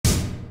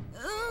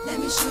Let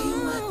me show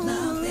you what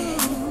love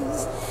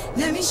is.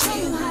 Let me show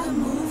you how to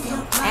move your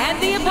body.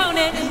 And the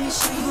opponent. Let me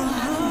show you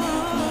how to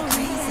make me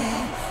crazy.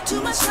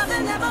 Too much love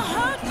that never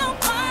hurt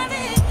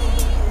nobody.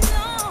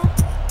 No,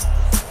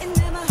 it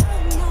never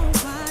hurt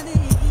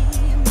nobody.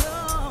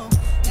 No,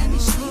 let me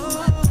show you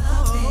what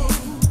love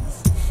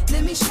is.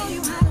 Let me show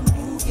you how to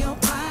move your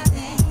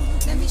body.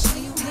 Let me show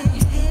you how to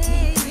make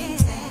me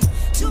crazy.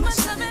 Too much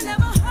love that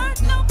never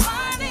hurt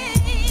nobody.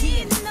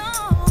 No,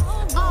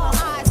 all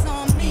eyes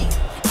on me.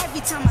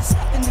 Every time I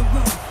step in the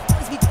room,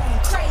 boys be going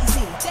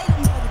crazy. They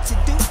don't know what to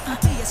do. I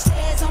feel your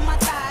stares on my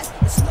thighs.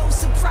 It's no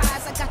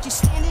surprise. I got you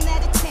standing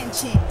at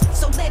attention.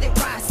 So let it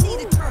rise. See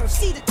the curves,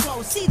 see the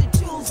clothes, see the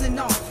jewels and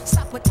all.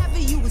 Stop whatever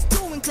you was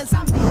doing, cause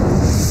I'm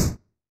here.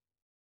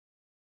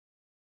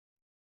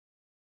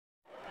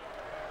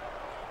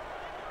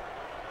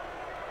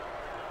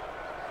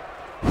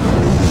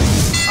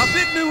 A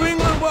big New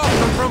England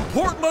welcome from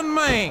Portland,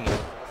 Maine.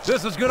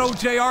 This is good old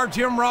JR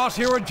Jim Ross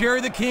here with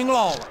Jerry the King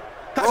Lawler.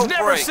 I've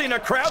never seen a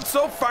crowd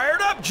so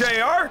fired up,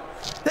 JR.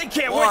 They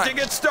can't wait to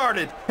get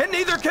started, and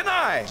neither can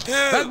I.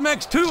 That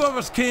makes two of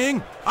us,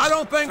 King. I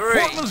don't think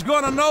Portland's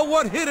gonna know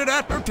what hit it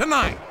after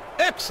tonight.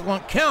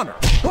 Excellent counter.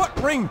 What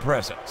ring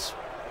presence.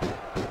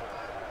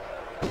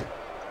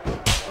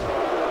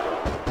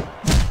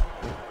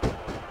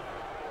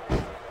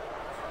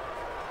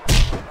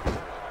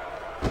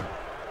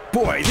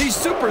 Boy, these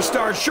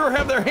superstars sure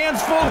have their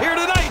hands full here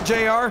tonight,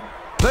 JR.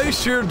 They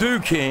sure do,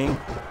 King.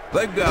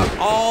 They've got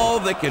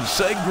all they can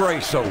say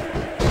grace over.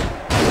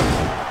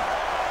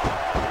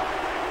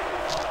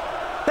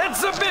 That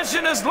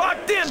submission is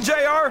locked in,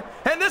 JR,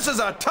 and this is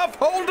a tough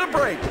hold to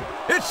break.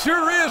 It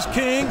sure is,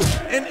 King.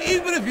 And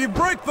even if you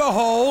break the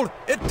hold,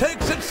 it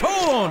takes its toll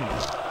on you.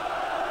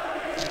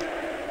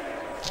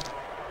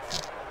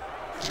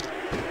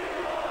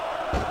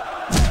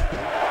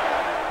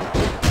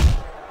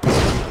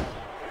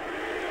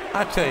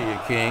 I tell you,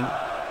 King,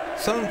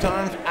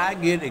 sometimes I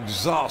get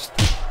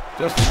exhausted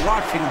just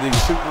watching these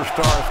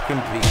superstars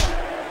compete.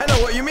 I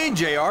know what you mean,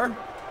 JR.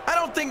 I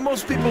don't think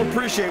most people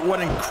appreciate what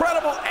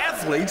incredible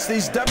athletes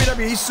these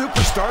WWE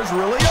superstars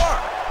really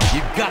are.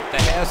 You've got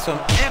to have some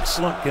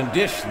excellent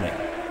conditioning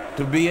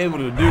to be able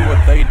to do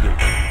what they do.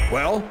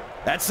 Well,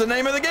 that's the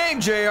name of the game,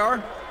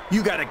 JR.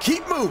 You got to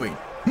keep moving.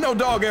 No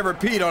dog ever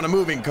peed on a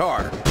moving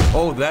car.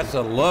 Oh, that's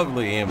a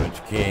lovely image,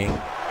 King.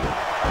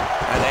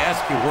 I'd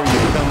ask you where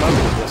you come up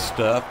with this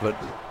stuff, but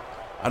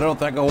I don't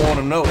think I want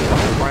to know,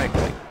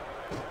 frankly.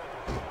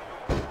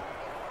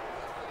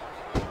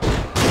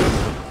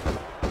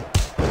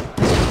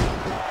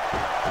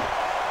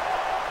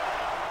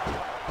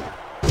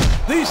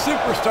 These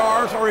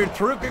superstars are in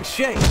terrific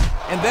shape,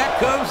 and that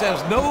comes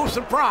as no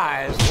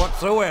surprise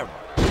whatsoever.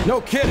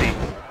 No kidding.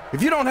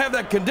 If you don't have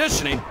that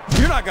conditioning,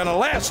 you're not going to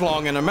last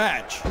long in a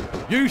match.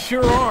 You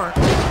sure aren't.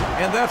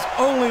 And that's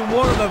only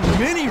one of the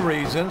many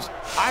reasons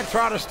I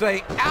try to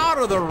stay out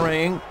of the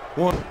ring.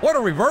 What a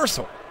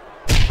reversal.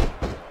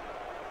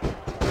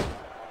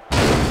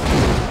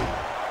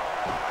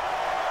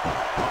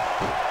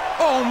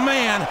 Oh,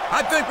 man,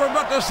 I think we're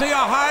about to see a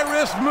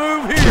high-risk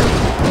move here.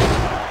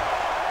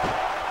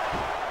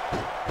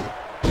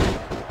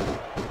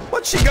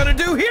 What's she gonna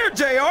do here,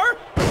 JR?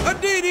 A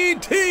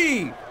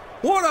DDT!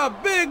 What a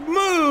big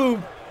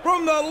move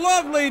from the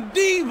lovely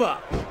diva!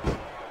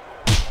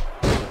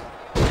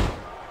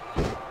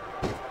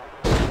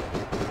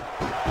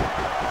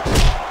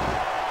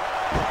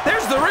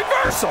 There's the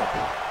reversal!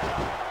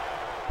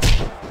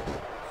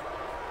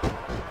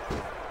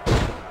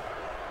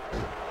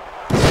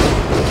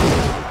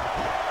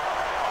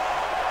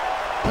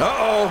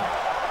 Uh-oh.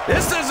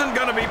 This isn't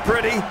gonna be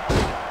pretty.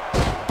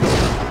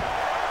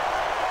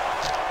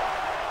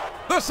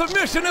 The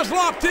submission is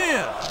locked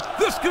in.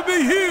 This could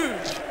be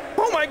huge.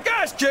 Oh my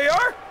gosh,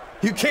 JR!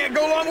 You can't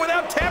go long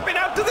without tapping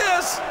out to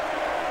this.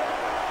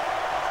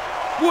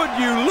 Would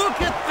you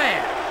look at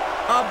that?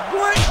 A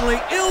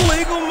blatantly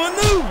illegal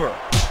maneuver.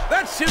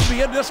 That should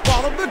be a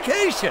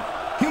disqualification.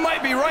 You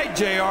might be right,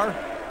 JR,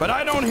 but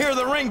I don't hear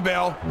the ring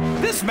bell.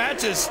 This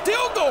match is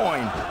still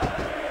going.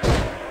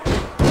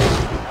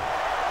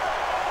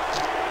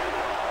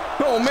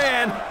 Oh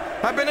man,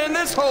 I've been in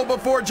this hole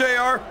before,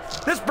 JR.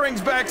 This brings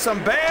back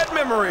some bad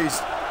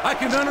memories. I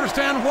can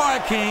understand why,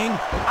 King.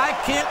 I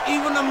can't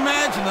even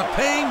imagine the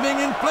pain being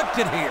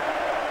inflicted here.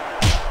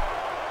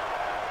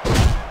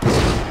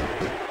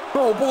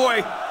 Oh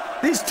boy,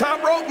 these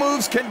top rope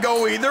moves can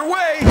go either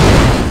way.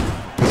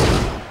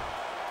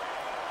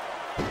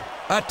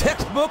 A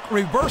textbook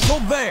reversal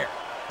there.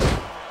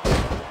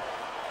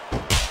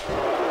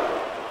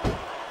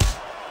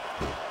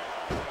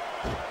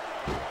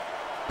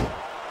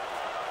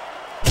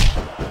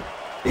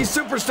 These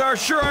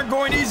superstars sure aren't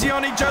going easy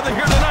on each other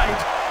here tonight.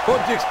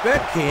 What'd you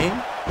expect, King?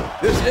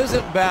 This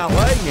isn't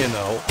ballet, you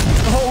know.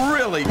 Oh,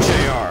 really,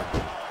 JR?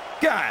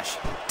 Gosh,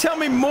 tell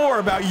me more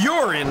about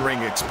your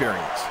in-ring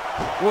experience.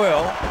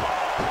 Well,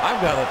 I've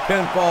got a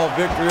pinfall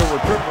victory over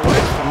Triple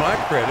H to my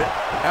credit.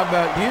 How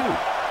about you?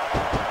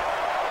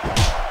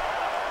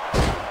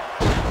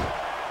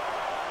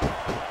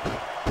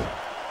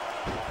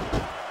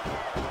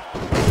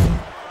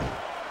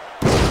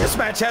 This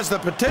match has the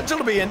potential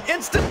to be an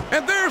instant.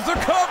 And there's the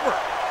cover.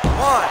 1,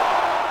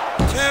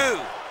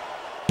 2.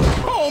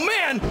 Oh,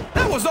 man,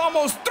 that was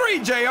almost 3,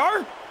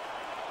 JR.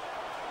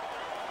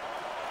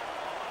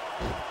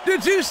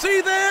 Did you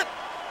see that?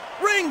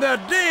 Ring the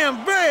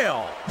damn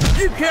bell.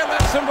 You can't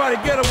let somebody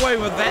get away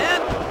with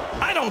that.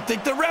 I don't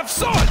think the ref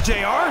saw it,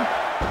 JR.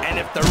 And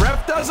if the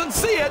ref doesn't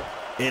see it,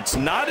 it's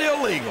not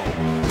illegal.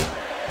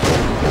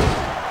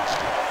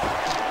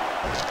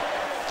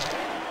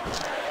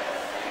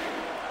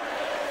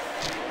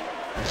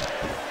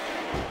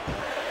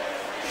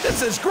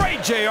 This is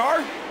great,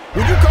 JR.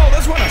 Would you call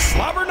this one a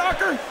slobber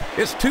knocker?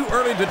 It's too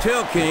early to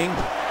tell, King,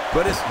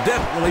 but it's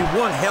definitely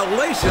one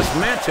hellacious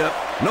matchup,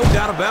 no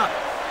doubt about it.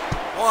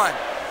 1,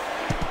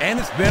 And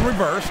it's been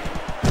reversed.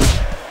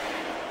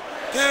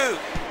 2.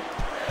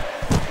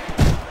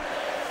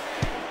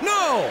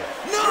 No!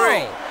 No!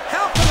 3.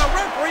 How can a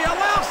referee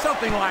allow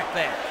something like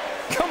that?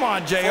 Come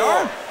on,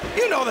 JR.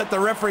 You know that the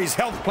referee's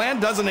health plan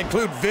doesn't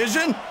include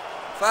vision.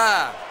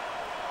 5,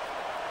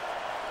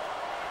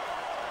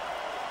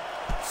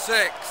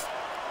 6.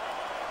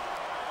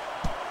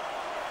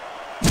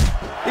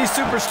 These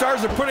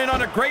superstars are putting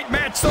on a great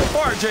match so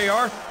far,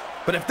 JR.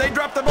 But if they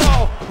drop the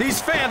ball,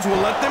 these fans will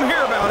let them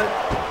hear about it.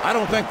 I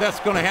don't think that's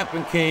going to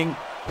happen, King.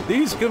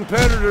 These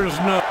competitors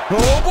know.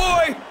 Oh,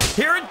 boy!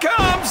 Here it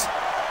comes!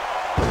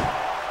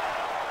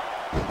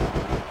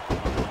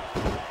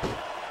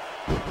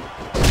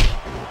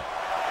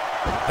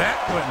 That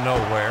went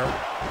nowhere.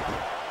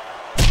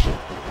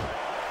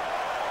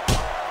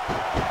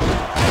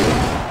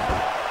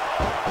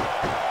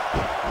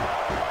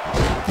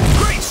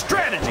 Great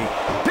strategy!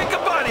 Pick a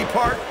body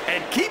part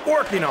and keep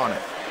working on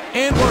it.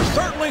 And we're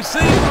certainly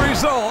seeing the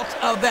results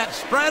of that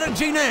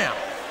strategy now.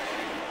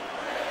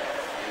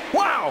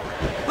 Wow!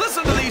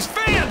 Listen to these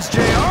fans,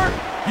 JR!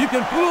 You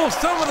can fool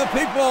some of the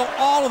people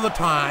all of the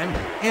time,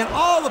 and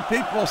all the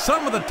people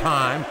some of the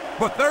time,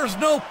 but there's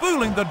no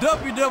fooling the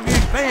WWE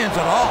fans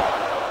at all.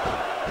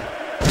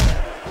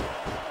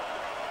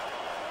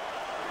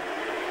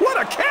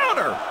 What a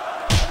counter!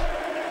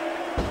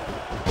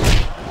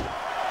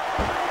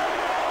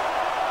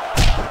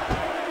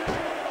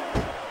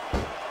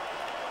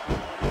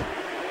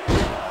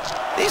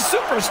 These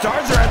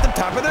superstars are at the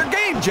top of their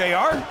game,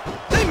 JR.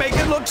 They make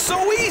it look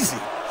so easy.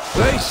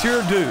 They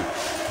sure do.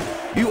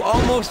 You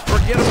almost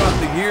forget about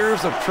the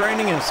years of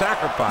training and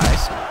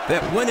sacrifice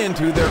that went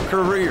into their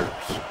careers.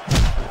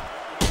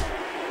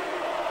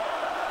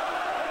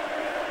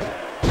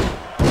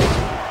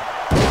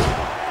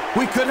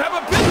 We could have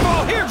a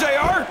pinfall here,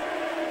 JR.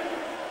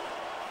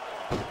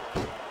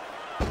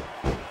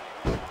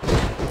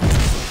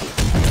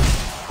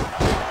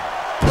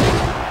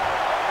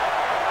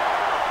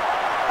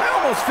 I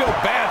almost feel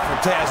bad for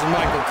Taz and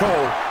Michael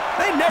Cole.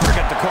 They never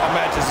get to call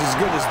matches as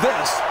good as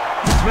this.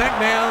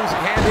 Smackdown's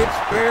had its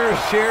fair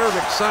share of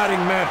exciting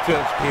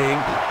matchups, King,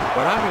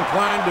 but I'm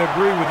inclined to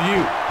agree with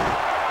you.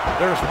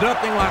 There's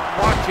nothing like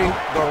watching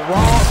the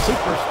Raw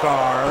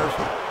superstars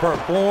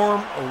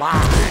perform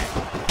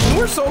live.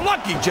 We're so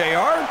lucky,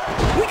 JR.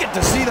 We get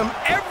to see them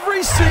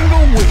every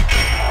single week.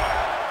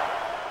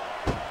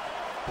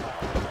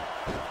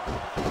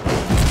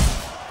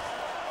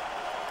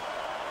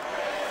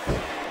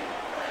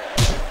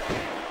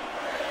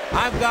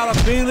 I've got a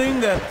feeling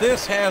that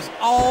this has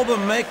all the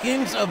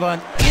makings of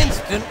an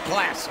instant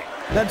classic.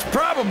 That's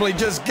probably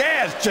just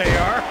gas,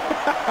 JR.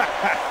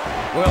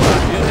 Well,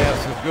 I did have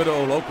some good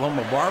old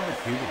Oklahoma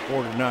barbecue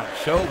before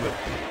tonight's show, but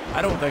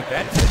I don't think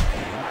that's it,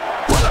 King.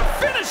 What a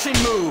finishing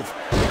move!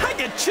 I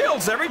get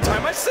chills every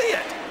time I see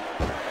it.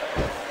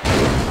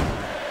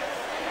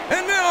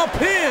 And now a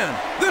pin.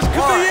 This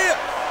could 1, be it.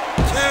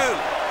 2,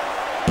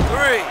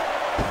 3.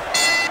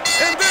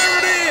 And there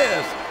it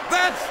is.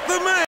 That's the match.